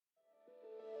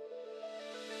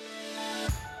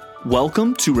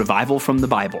Welcome to Revival from the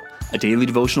Bible, a daily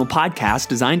devotional podcast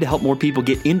designed to help more people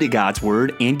get into God's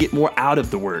Word and get more out of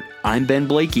the Word. I'm Ben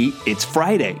Blakey. It's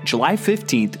Friday, July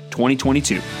 15th,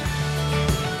 2022.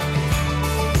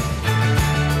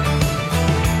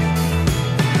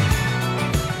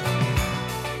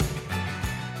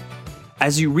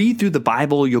 As you read through the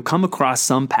Bible, you'll come across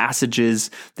some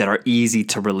passages that are easy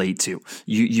to relate to.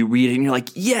 You read it and you're like,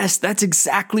 yes, that's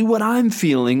exactly what I'm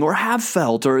feeling or have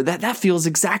felt, or that feels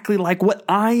exactly like what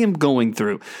I am going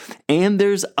through. And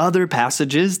there's other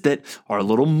passages that are a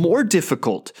little more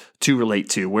difficult to relate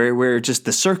to, where just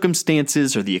the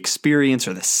circumstances or the experience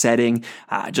or the setting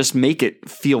just make it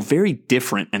feel very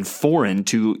different and foreign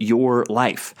to your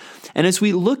life. And as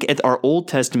we look at our Old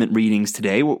Testament readings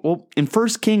today, well, in 1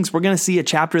 Kings, we're going to see a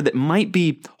chapter that might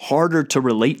be harder to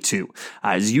relate to,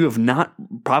 as you have not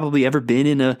probably ever been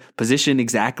in a position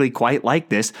exactly quite like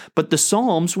this. But the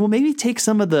Psalms will maybe take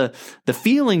some of the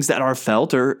feelings that are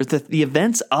felt or the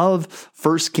events of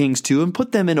 1 Kings 2 and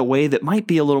put them in a way that might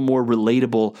be a little more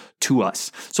relatable to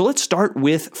us. So let's start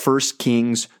with 1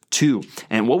 Kings 2.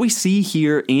 And what we see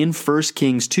here in 1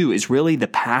 Kings 2 is really the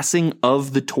passing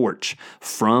of the torch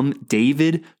from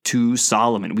David to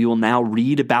Solomon. We will now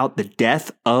read about the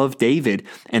death of David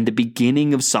and the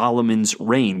beginning of Solomon's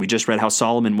reign. We just read how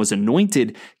Solomon was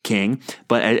anointed king,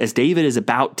 but as David is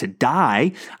about to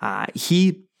die,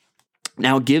 he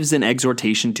now gives an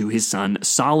exhortation to his son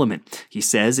Solomon. He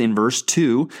says in verse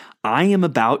 2, I am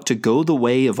about to go the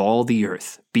way of all the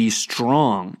earth. Be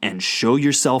strong and show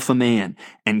yourself a man,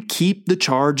 and keep the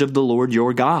charge of the Lord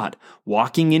your God,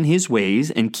 walking in his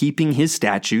ways and keeping his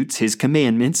statutes, his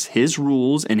commandments, his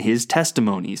rules, and his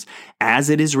testimonies, as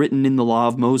it is written in the law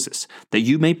of Moses, that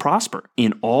you may prosper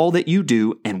in all that you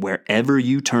do and wherever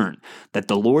you turn, that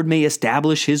the Lord may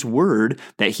establish his word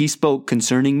that he spoke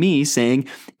concerning me, saying,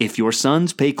 if your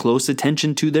sons pay close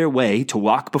attention to their way, to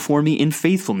walk before me in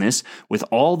faithfulness, with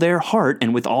all their heart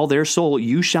and with all their soul,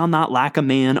 you shall not lack a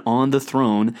man on the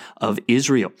throne of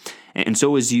Israel. And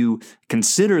so as you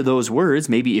consider those words,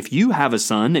 maybe if you have a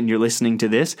son and you're listening to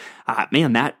this,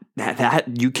 that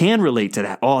you can relate to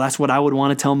that. Oh, that's what I would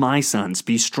want to tell my sons.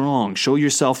 Be strong, show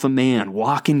yourself a man,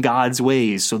 walk in God's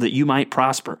ways so that you might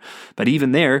prosper. But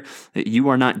even there, you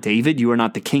are not David, you are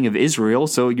not the king of Israel,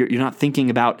 so you're not thinking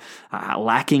about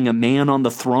lacking a man on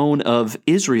the throne of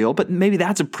Israel, but maybe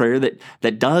that's a prayer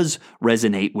that does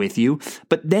resonate with you.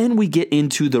 But then we get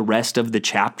into the rest of the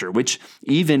chapter, which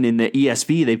even in the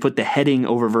ESV, they put the heading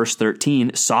over verse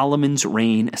 13, Solomon's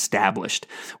reign established,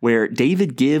 where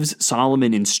David gives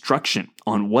Solomon instruction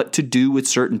on what to do with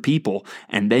certain people,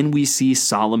 and then we see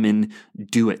Solomon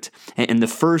do it. And the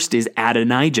first is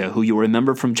Adonijah, who you'll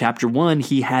remember from chapter 1,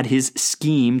 he had his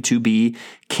scheme to be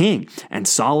king, and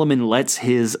Solomon lets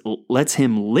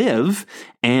him live,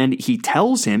 and he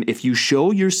tells him, if you show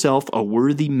yourself a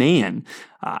worthy man,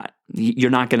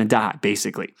 you're not going to die,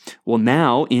 basically. Well,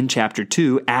 now in chapter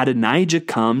 2, Adonijah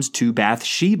comes to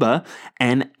Bathsheba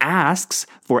and asks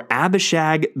for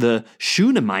Abishag the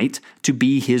Shunammite to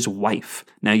be his wife.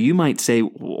 Now, you might say,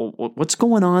 what's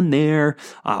going on there?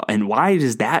 And why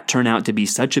does that turn out to be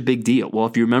such a big deal? Well,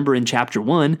 if you remember in chapter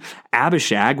 1,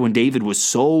 Abishag, when David was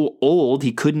so old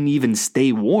he couldn't even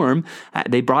stay warm,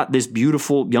 they brought this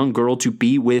beautiful young girl to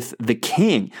be with the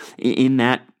king in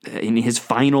his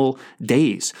final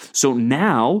days. So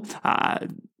now,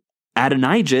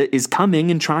 Adonijah is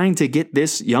coming and trying to get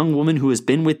this young woman who has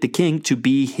been with the king to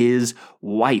be his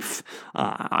wife.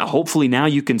 Hopefully now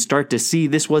you can start to see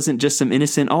this wasn't just some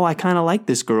innocent, I kind of like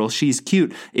this girl, she's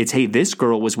cute. It's, hey, this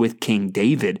girl was with King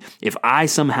David. If I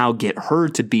somehow get her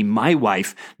to be my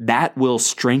wife, that will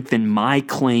strengthen my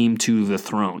claim to the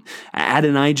throne.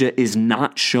 Adonijah is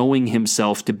not showing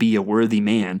himself to be a worthy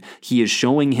man. He is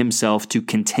showing himself to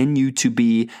continue to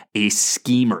be a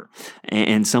schemer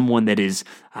and someone that is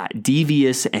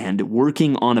devious and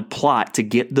working on a plot to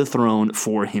get the throne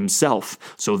for himself.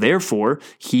 So therefore,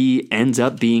 he ends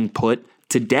up being put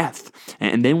to death.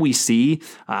 And then we see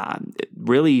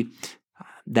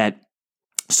that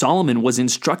Solomon was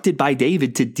instructed by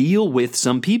David to deal with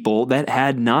some people that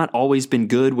had not always been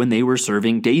good when they were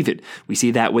serving David. We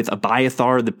see that with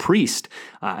Abiathar the priest.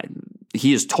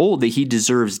 He is told that he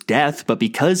deserves death, but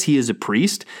because he is a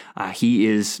priest, he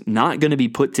is not going to be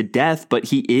put to death, but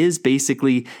he is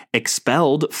basically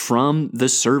expelled from the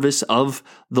service of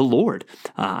the Lord,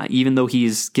 even though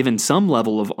he's given some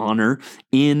level of honor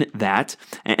in that.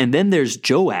 And then there's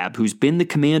Joab, who's been the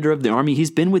commander of the army. He's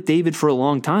been with David for a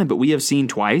long time, but we have seen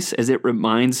twice, as it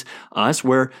reminds us,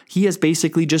 where he has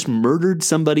basically just murdered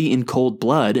somebody in cold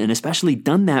blood, and especially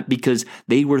done that because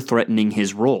they were threatening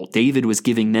his role. David was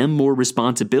giving them more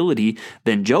responsibility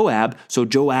than Joab, so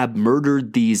Joab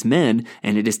murdered these men,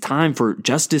 and it is time for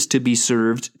justice to be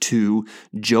served to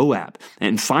Joab.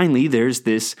 And finally, there's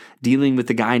this dealing with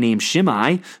the guy named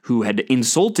Shimei, who had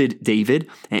insulted David,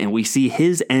 and we see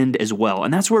his end as well.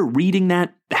 And that's where reading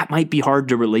that might be hard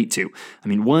to relate to. I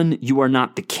mean, one, you are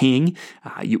not the king.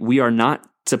 We are not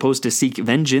supposed to seek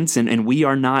vengeance, and we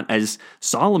are not, as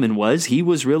Solomon was. He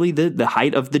was really the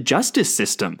height of the justice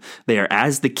system there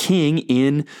as the king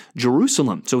in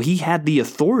Jerusalem. So he had the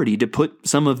authority to put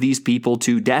some of these people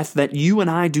to death that you and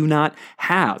I do not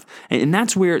have. And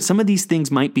that's where some of these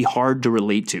things might be hard to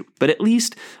relate to. But at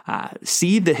least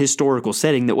see the historical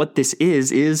setting that what this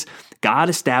is God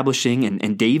establishing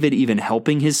and David even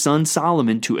helping his son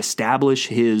Solomon to establish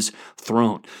his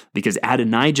throne, because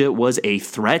Adonijah was a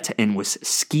threat and was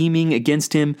scheming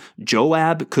against him.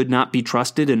 Joab could not be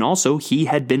trusted, and also he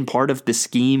had been part of the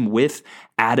scheme with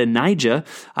Adonijah.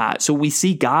 So we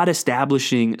see God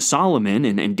establishing Solomon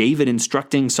and David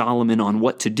instructing Solomon on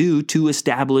what to do to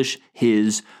establish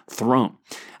his throne.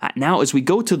 Now, as we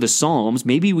go to the Psalms,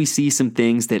 maybe we see some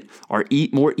things that are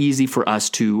more easy for us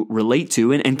to relate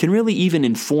to and can really even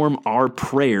inform our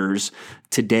prayers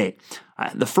today.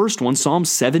 The first one, Psalm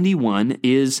 71,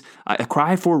 is a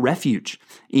cry for refuge.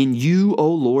 In you, O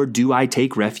Lord, do I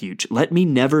take refuge. Let me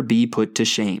never be put to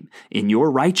shame. In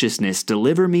your righteousness,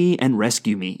 deliver me and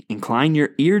rescue me. Incline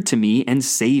your ear to me and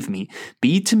save me.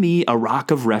 Be to me a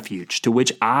rock of refuge, to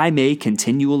which I may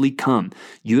continually come.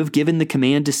 You have given the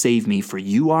command to save me, for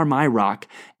you are my rock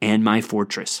and my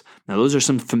fortress. Now, those are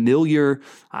some familiar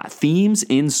themes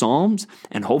in Psalms,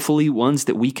 and hopefully ones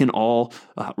that we can all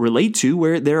relate to,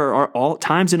 where there are all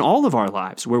times in all of our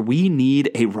lives where we need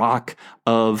a rock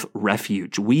of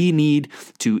refuge. We need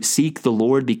to seek the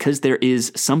Lord because there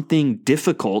is something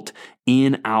difficult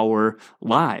in our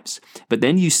lives. But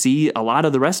then you see a lot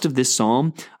of the rest of this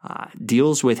psalm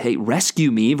deals with, hey,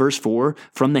 rescue me, verse 4,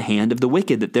 from the hand of the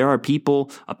wicked, that there are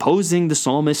people opposing the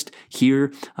psalmist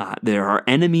here. There are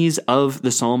enemies of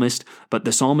the psalmist, but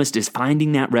the psalmist is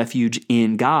finding that refuge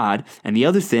in God. And the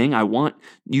other thing I want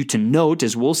you to note,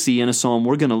 as we'll see in a psalm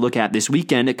we're going to look at this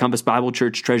weekend at Compass Bible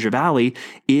Church Treasure Valley,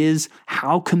 is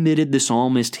how committed the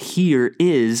psalmist here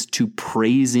is to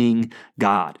praising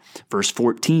God. Verse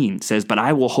 14 says, but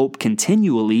I will hope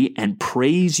continually and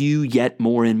praise you yet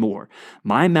more and more.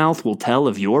 My mouth will tell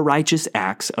of your righteous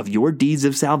acts, of your deeds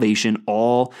of salvation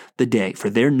all the day, for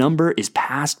their number is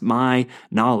past my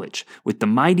knowledge. With the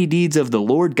mighty deeds of the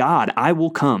Lord God, I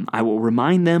will come. I will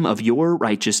remind them of your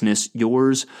righteousness,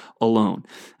 yours alone.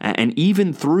 And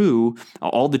even through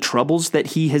all the troubles that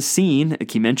he has seen,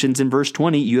 like he mentions in verse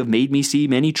 20, you have made me see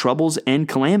many troubles and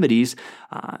calamities.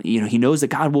 He knows that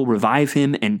God will revive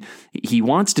him, and he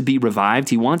wants to be revived.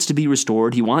 He wants to be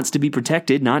restored. He wants to be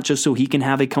protected, not just so he can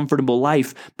have a comfortable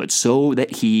life, but so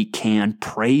that he can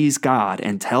praise God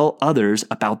and tell others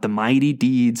about the mighty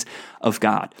deeds of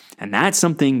God. And that's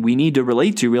something we need to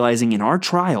relate to, realizing in our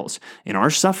trials, in our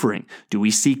suffering, do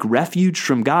we seek refuge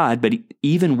from God, but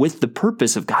even with the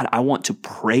purpose of God, I want to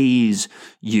praise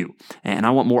you, and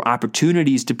I want more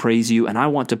opportunities to praise you, and I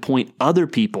want to point other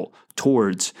people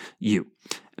towards you.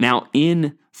 Now,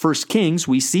 in 1 Kings,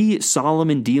 we see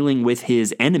Solomon dealing with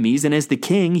his enemies, and as the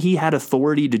king, he had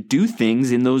authority to do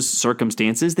things in those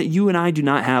circumstances that you and I do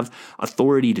not have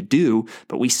authority to do.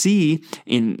 But we see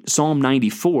in Psalm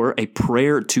 94 a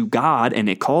prayer to God, and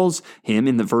it calls him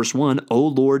in the verse 1, O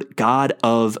Lord God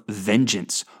of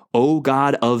vengeance. O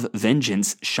God of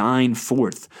vengeance, shine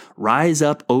forth. Rise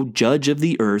up, O judge of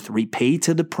the earth, repay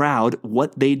to the proud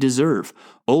what they deserve.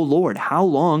 O Lord, how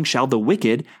long shall the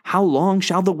wicked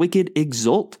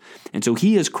exult? And so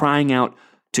he is crying out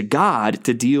to God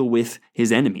to deal with his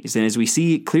enemies. And as we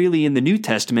see clearly in the New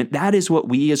Testament, that is what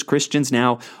we as Christians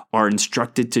now are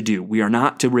instructed to do. We are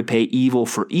not to repay evil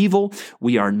for evil.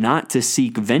 We are not to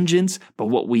seek vengeance, but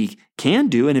what we can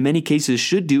do, and in many cases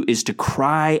should do, is to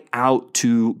cry out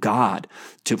to God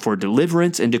for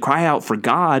deliverance and to cry out for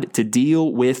God to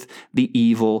deal with the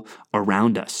evil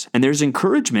around us. And there's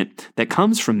encouragement that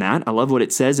comes from that. I love what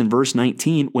it says in verse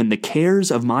 19, when the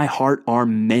cares of my heart are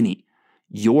many,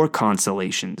 your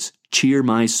consolations cheer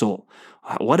my soul.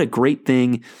 What a great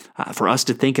thing for us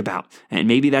to think about. And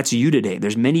maybe that's you today.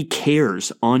 There's many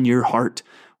cares on your heart.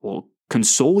 Well,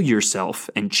 console yourself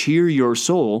and cheer your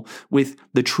soul with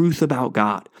the truth about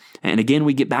God. And again,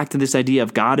 we get back to this idea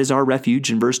of God is our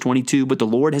refuge in verse 22, but the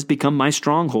Lord has become my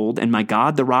stronghold and my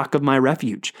God, the rock of my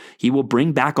refuge. He will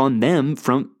bring back on them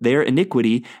from their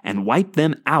iniquity and wipe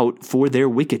them out for their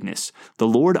wickedness. The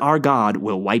Lord our God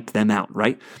will wipe them out,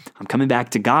 right? I'm coming back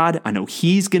to God. I know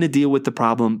He's going to deal with the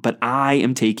problem, but I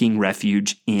am taking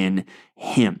refuge in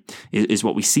Him, is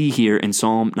what we see here in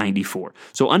Psalm 94.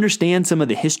 So understand some of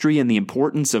the history and the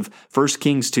importance of 1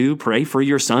 Kings 2. Pray for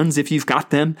your sons if you've got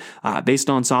them,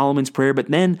 based on Solomon's prayer. But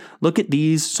then look at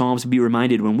these Psalms to be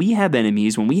reminded when we have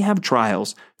enemies, when we have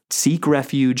trials, seek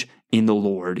refuge in the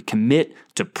Lord. Commit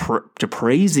to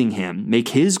praising Him. Make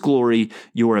His glory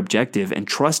your objective and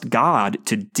trust God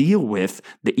to deal with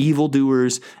the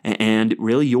evildoers and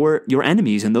really your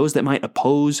enemies and those that might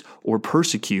oppose or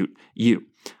persecute you.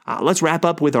 Let's wrap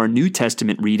up with our New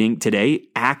Testament reading today,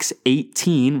 Acts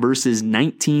 18, verses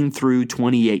 19 through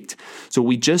 28. So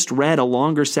we just read a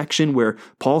longer section where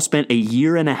Paul spent a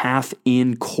year and a half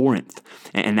in Corinth,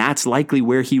 and that's likely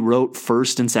where he wrote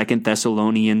 1st and 2nd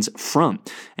Thessalonians from.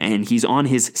 And he's on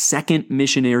his second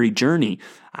missionary journey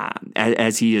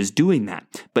as he is doing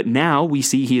that. But now we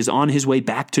see he is on his way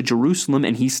back to Jerusalem,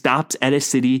 and he stops at a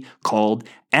city called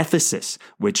Ephesus,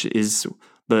 which is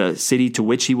the city to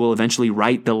which he will eventually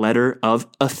write the letter of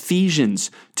Ephesians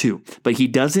to. But he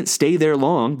doesn't stay there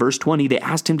long. Verse 20, they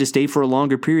asked him to stay for a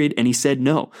longer period, and he said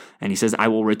no. And he says, I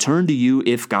will return to you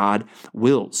if God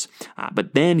wills.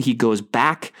 But then he goes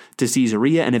back to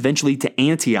Caesarea and eventually to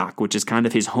Antioch, which is kind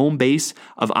of his home base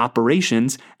of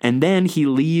operations. And then he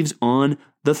leaves on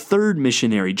the third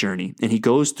missionary journey, and he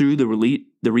goes through the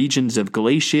regions of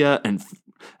Galatia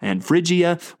and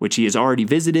Phrygia, which he has already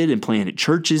visited and planted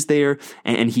churches there.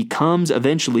 And he comes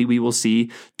eventually, we will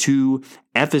see, to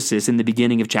Ephesus in the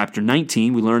beginning of chapter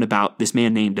 19. We learn about this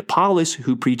man named Apollos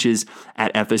who preaches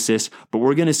at Ephesus, but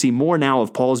we're going to see more now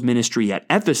of Paul's ministry at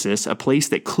Ephesus, a place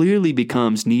that clearly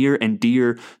becomes near and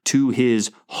dear to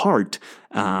his heart.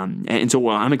 And so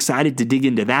I'm excited to dig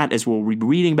into that as we'll be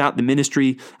reading about the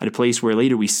ministry at a place where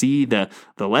later we see the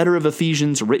letter of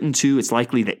Ephesians written to. It's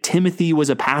likely that Timothy was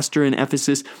a pastor in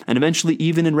Ephesus, and eventually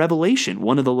even in Revelation,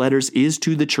 one of the letters is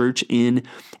to the church in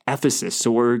Ephesus.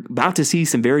 So we're about to see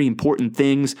some very important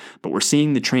things, but we're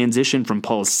seeing the transition from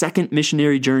Paul's second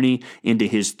missionary journey into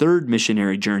his third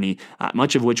missionary journey,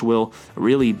 much of which will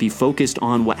really be focused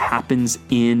on what happens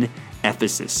in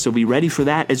Ephesus. So be ready for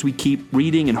that as we keep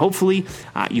reading, and hopefully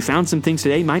you found some things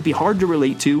today. Might be hard to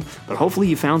relate to, but hopefully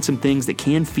you found some things that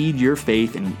can feed your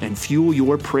faith and fuel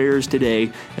your prayers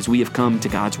today as we have come to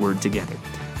God's Word together.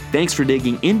 Thanks for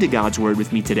digging into God's Word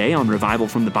with me today on Revival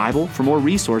from the Bible. For more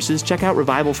resources, check out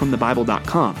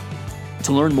revivalfromthebible.com.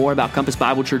 To learn more about Compass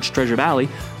Bible Church Treasure Valley,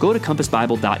 go to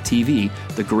compassbible.tv.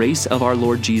 The grace of our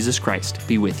Lord Jesus Christ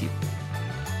be with you.